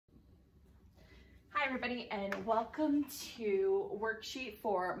Hi everybody, and welcome to Worksheet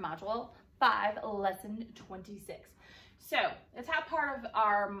for Module 5, Lesson 26. So the top part of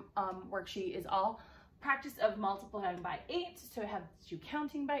our worksheet is all practice of multiplying by 8. So it has you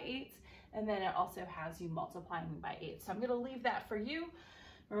counting by 8, and then it also has you multiplying by 8. So I'm going to leave that for you.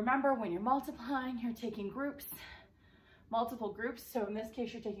 Remember, when you're multiplying, you're taking groups, multiple groups. So in this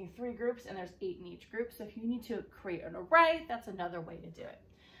case, you're taking 3 groups, and there's 8 in each group. So if you need to create an array, that's another way to do it.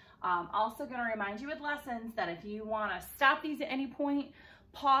 Also going to remind you with lessons that if you want to stop these at any point,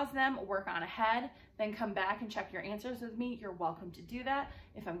 pause them, work on ahead, then come back and check your answers with me, you're welcome to do that.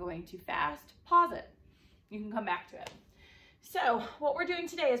 If I'm going too fast, pause it. You can come back to it. So what we're doing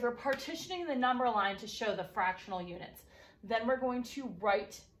today is we're partitioning the number line to show the fractional units. Then we're going to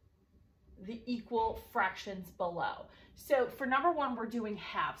write the equal fractions below. So for number 1, we're doing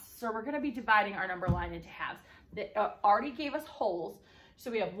halves. So we're going to be dividing our number line into halves. That already gave us wholes. So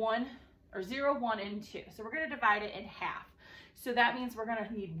we have 0, 1, and 2. So we're going to divide it in half. So that means we're going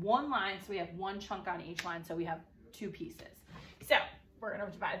to need one line. So we have one chunk on each line. So we have 2 pieces. So we're going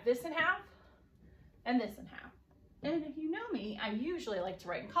to divide this in half and this in half. And if you know me, I usually like to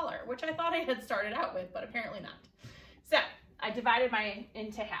write in color, which I thought I had started out with, but apparently not. So I divided mine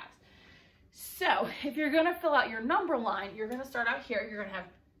into halves. So if you're going to fill out your number line, you're going to start out here. You're going to have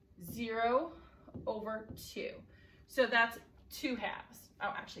 0 over 2. So that's 2 halves.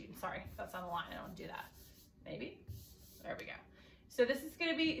 Oh, actually, sorry, that's on the line. I don't do that. Maybe. There we go. So this is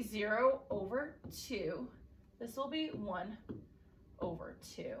going to be 0 over 2. This will be 1 over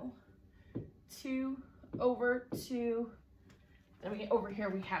 2. 2 over 2. Then over here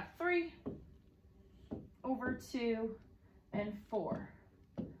we have 3 over 2 and 4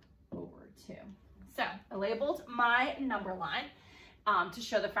 over 2. So I labeled my number line to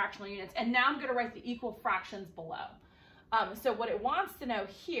show the fractional units. And now I'm going to write the equal fractions below. So what it wants to know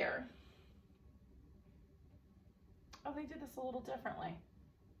here, oh, they did this a little differently.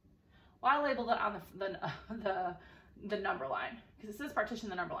 Well, I labeled it on the number line because it says partition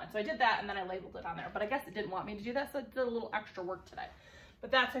the number line. So I did that and then I labeled it on there, but I guess it didn't want me to do that. So I did a little extra work today,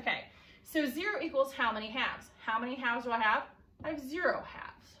 but that's okay. So 0 equals how many halves? How many halves do I have? I have 0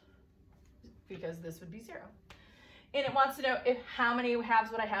 halves because this would be 0. And it wants to know how many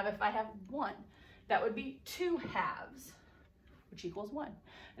halves would I have if I have 1? That would be 2 halves, which equals 1.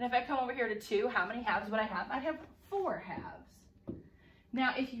 And if I come over here to 2, how many halves would I have? I'd have 4 halves.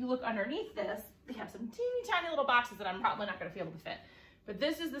 Now, if you look underneath this, they have some teeny tiny little boxes that I'm probably not going to be able to fit. But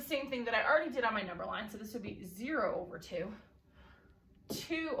this is the same thing that I already did on my number line. So this would be 0 over 2,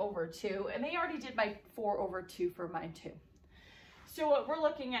 2 over 2, and they already did my 4 over 2 for mine too. So what we're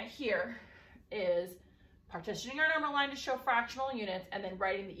looking at here is partitioning our number line to show fractional units and then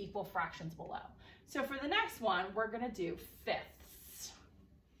writing the equal fractions below. So for the next one, we're going to do fifths.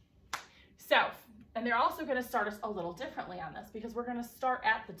 So, and they're also going to start us a little differently on this because we're going to start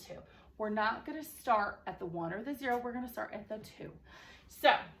at the 2. We're not going to start at the 1 or the 0. We're going to start at the 2. So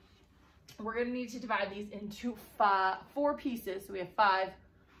we're going to need to divide these into 4 pieces. So we have 5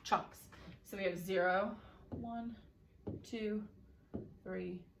 chunks. So we have 0, 1, 2,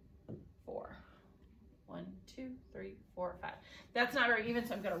 3, 4. 1, 2, 3, 4, 5. That's not very even,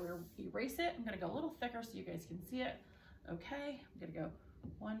 so I'm going to erase it. I'm going to go a little thicker so you guys can see it. Okay, I'm going to go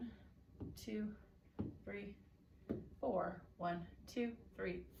 1, 2, 3, 4. 1, 2,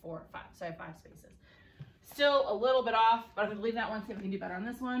 3, 4, 5. So I have 5 spaces. Still a little bit off, but I'm going to leave that one, see if we can do better on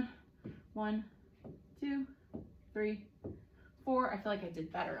this one. 1, 2, 3, 4. I feel like I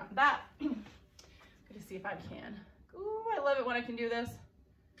did better on that. Going to see if I can. Ooh, I love it when I can do this.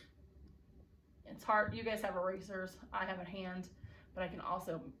 It's hard. You guys have erasers. I have a hand, but I can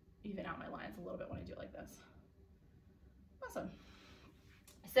also even out my lines a little bit when I do it like this. Awesome.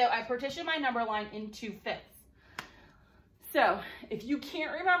 So I partition my number line into fifths. So if you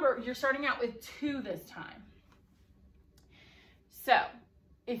can't remember, you're starting out with 2 this time. So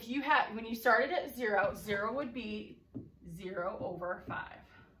if you had, when you started at 0, 0 would be 0 over 5.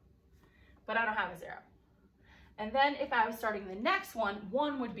 But I don't have a 0. And then if I was starting the next one,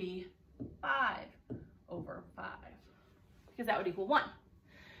 1 would be 5 over 5 because that would equal 1.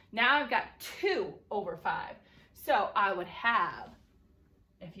 Now I've got 2 over 5. So I would have,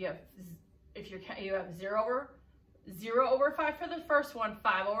 if you have 0 over 5 for the first one,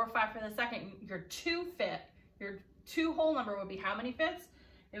 5 over 5 for the second, your 2 whole number would be how many fifths?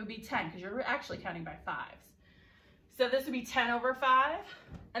 It would be 10 because you're actually counting by 5s. So this would be 10 over 5.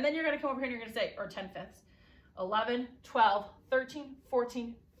 And then you're going to come over here and you're going to say, or 10 fifths, 11, 12, 13,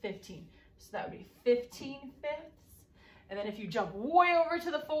 14, 15. So that would be 15 fifths. And then if you jump way over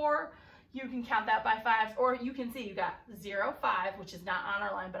to the 4, you can count that by 5s, or you can see you got 0, 5, which is not on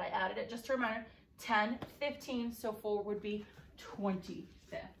our line, but I added it just to remind, 10, 15, so 4 would be 25ths.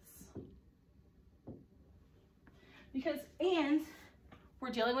 And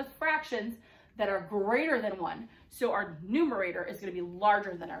we're dealing with fractions that are greater than 1, so our numerator is going to be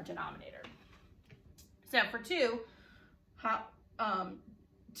larger than our denominator. So for 2,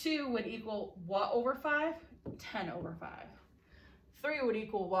 2 would equal what over 5? 10 over 5. 3 would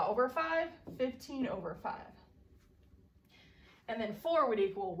equal what over 5? 15 over 5. And then 4 would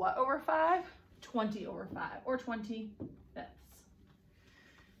equal what over 5? 20 over 5, or 20 fifths.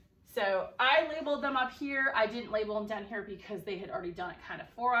 So I labeled them up here. I didn't label them down here because they had already done it kind of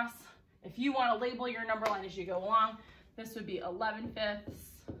for us. If you want to label your number line as you go along, this would be 11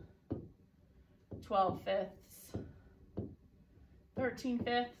 fifths, 12 fifths, 13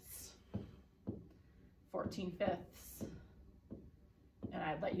 fifths, 14 fifths, and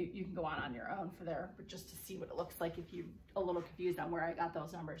I'd let you can go on your own for there, but just to see what it looks like if you're a little confused on where I got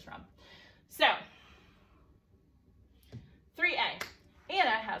those numbers from. So 3A,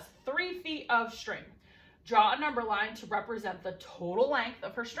 Anna has 3 feet of string. Draw a number line to represent the total length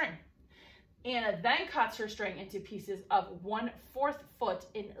of her string. Anna then cuts her string into pieces of 1/4 foot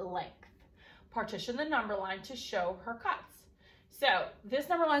in length. Partition the number line to show her cuts. So this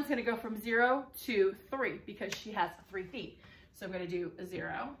number line is going to go from 0 to 3 because she has 3 feet. So I'm going to do a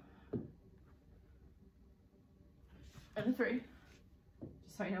 0 and a 3,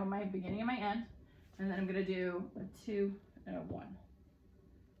 just so I know my beginning and my end. And then I'm going to do a 2 and a 1,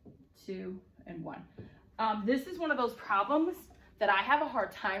 2 and 1. This is one of those problems that I have a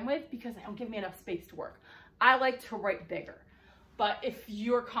hard time with because they don't give me enough space to work. I like to write bigger. But if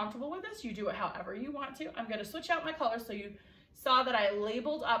you're comfortable with this, you do it however you want to. I'm going to switch out my colors so you saw that I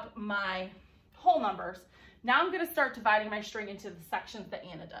labeled up my whole numbers. Now I'm going to start dividing my string into the sections that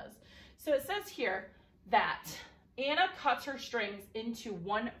Anna does. So it says here that Anna cuts her strings into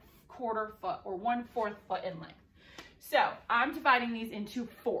 1/4 foot or 1/4 foot in length. So I'm dividing these into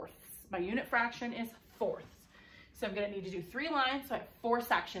fourths. My unit fraction is fourths. So I'm going to need to do 3 lines, so I have 4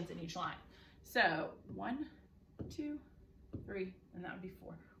 sections in each line. So 1, 2, 3, and that would be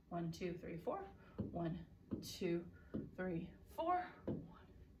 4. 1, 2, 3, 4. 1, 2, 3, 4. 1,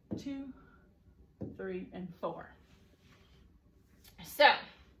 2, 3, and 4. So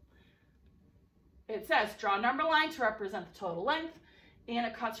it says draw a number line to represent the total length.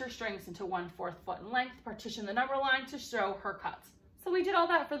 Anna cuts her strings into 1/4 foot in length. Partition the number line to show her cuts. So we did all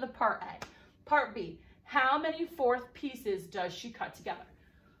that for the part A. Part B, how many fourth pieces does she cut together?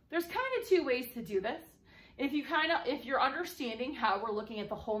 There's kind of 2 ways to do this. If you're understanding how we're looking at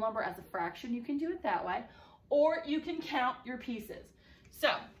the whole number as a fraction, you can do it that way, or you can count your pieces.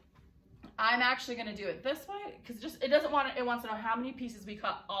 So I'm actually going to do it this way because it wants to know how many pieces we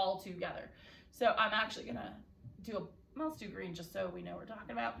cut all together. So I'm actually going to do let's do green just so we know what we're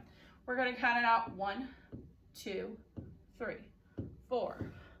talking about. We're going to count it out 1, 2, 3, 4,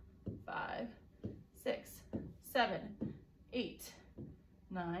 5, 6, 7, 8,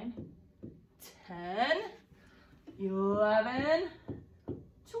 9, 10, 11,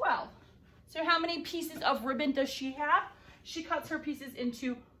 12. So how many pieces of ribbon does she have? She cuts her pieces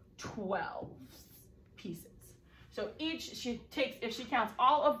into 12 pieces. So if she counts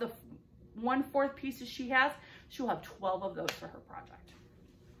all of the 1/4 pieces she has, she'll have 12 of those for her project.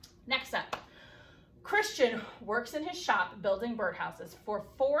 Next up, Christian works in his shop building birdhouses for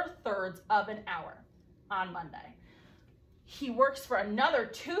 4/3 of an hour on Monday. He works for another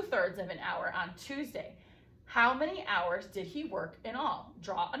 2/3 of an hour on Tuesday. How many hours did he work in all?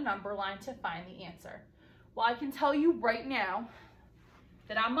 Draw a number line to find the answer. Well, I can tell you right now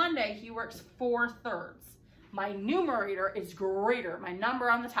that on Monday he works 4/3. My numerator is greater. My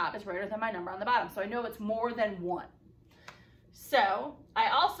number on the top is greater than my number on the bottom. So I know it's more than 1. So I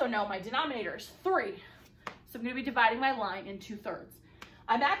also know my denominator is 3. So I'm going to be dividing my line in 2/3.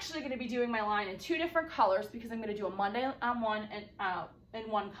 I'm actually going to be doing my line in 2 different colors because I'm going to do a Monday on one and in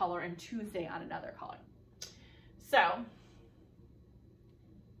one color and Tuesday on another color. So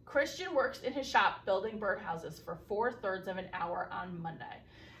Christian works in his shop building birdhouses for 4/3 of an hour on Monday.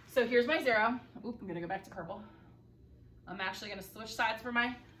 So here's my 0. Oop, I'm going to go back to purple. I'm actually going to switch sides for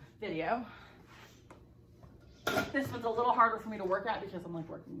my video. This one's a little harder for me to work at because I'm like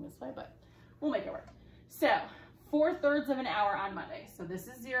working this way, but we'll make it work. So 4/3 of an hour on Monday. So this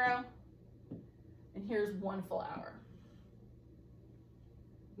is 0, and here's 1 full hour.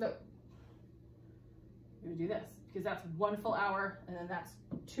 No, I'm going to do this because that's 1 full hour, and then that's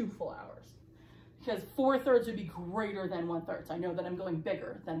 2 full hours. Because 4/3 would be greater than 1/3. So I know that I'm going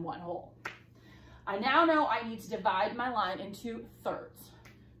bigger than 1 whole. I now know I need to divide my line into thirds.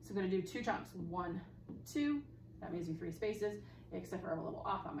 So I'm going to do 2 chunks. 1, 2, that means 3 spaces, except for I'm a little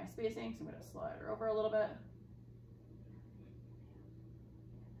off on my spacing, so I'm gonna slide her over a little bit.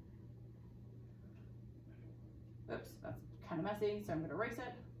 Oops, that's kind of messy, so I'm gonna erase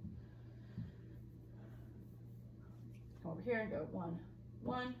it. Come over here and go 1,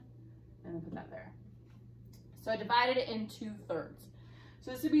 1, and then put that there. So I divided it into thirds.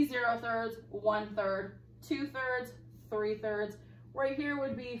 So this would be 0 thirds, 1 third, 2 thirds, 3 thirds. Right here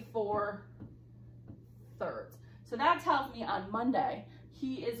would be 4 thirds. So that tells me on Monday,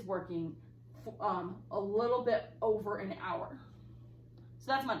 he is working a little bit over an hour. So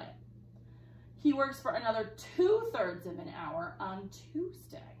that's Monday. He works for another 2 thirds of an hour on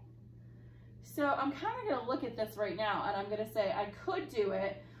Tuesday. So I'm kind of gonna look at this right now and I'm gonna say I could do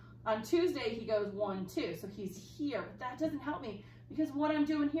it. On Tuesday, he goes 1, 2, so he's here, but that doesn't help me because what I'm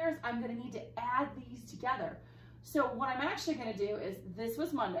doing here is I'm gonna need to add these together. So what I'm actually gonna do is, this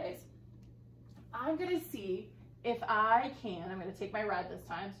was Mondays. I'm gonna see if I can, I'm gonna take my red this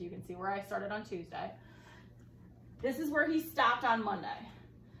time so you can see where I started on Tuesday. This is where he stopped on Monday.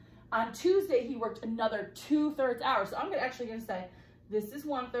 On Tuesday, he worked another 2 thirds hours. So I'm actually gonna say, this is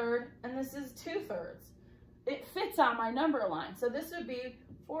 1 third and this is 2 thirds. It fits on my number line. So this would be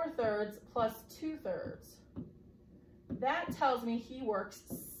 4 thirds plus 2 thirds. That tells me he works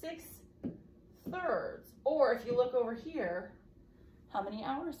 6 thirds. Or if you look over here, how many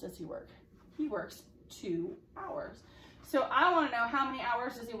hours does he work? He works 2 hours. So I want to know how many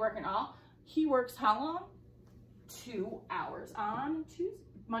hours does he work in all? He works how long? 2 hours on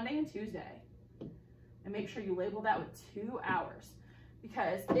Monday and Tuesday. And make sure you label that with 2 hours.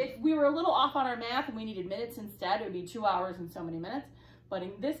 Because if we were a little off on our math and we needed minutes instead, it would be 2 hours and so many minutes. But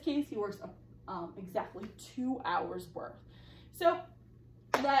in this case, he works exactly 2 hours worth. So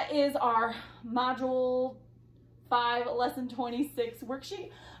that is our Module 5, Lesson 26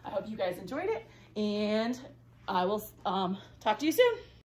 worksheet. I hope you guys enjoyed it, and I will talk to you soon.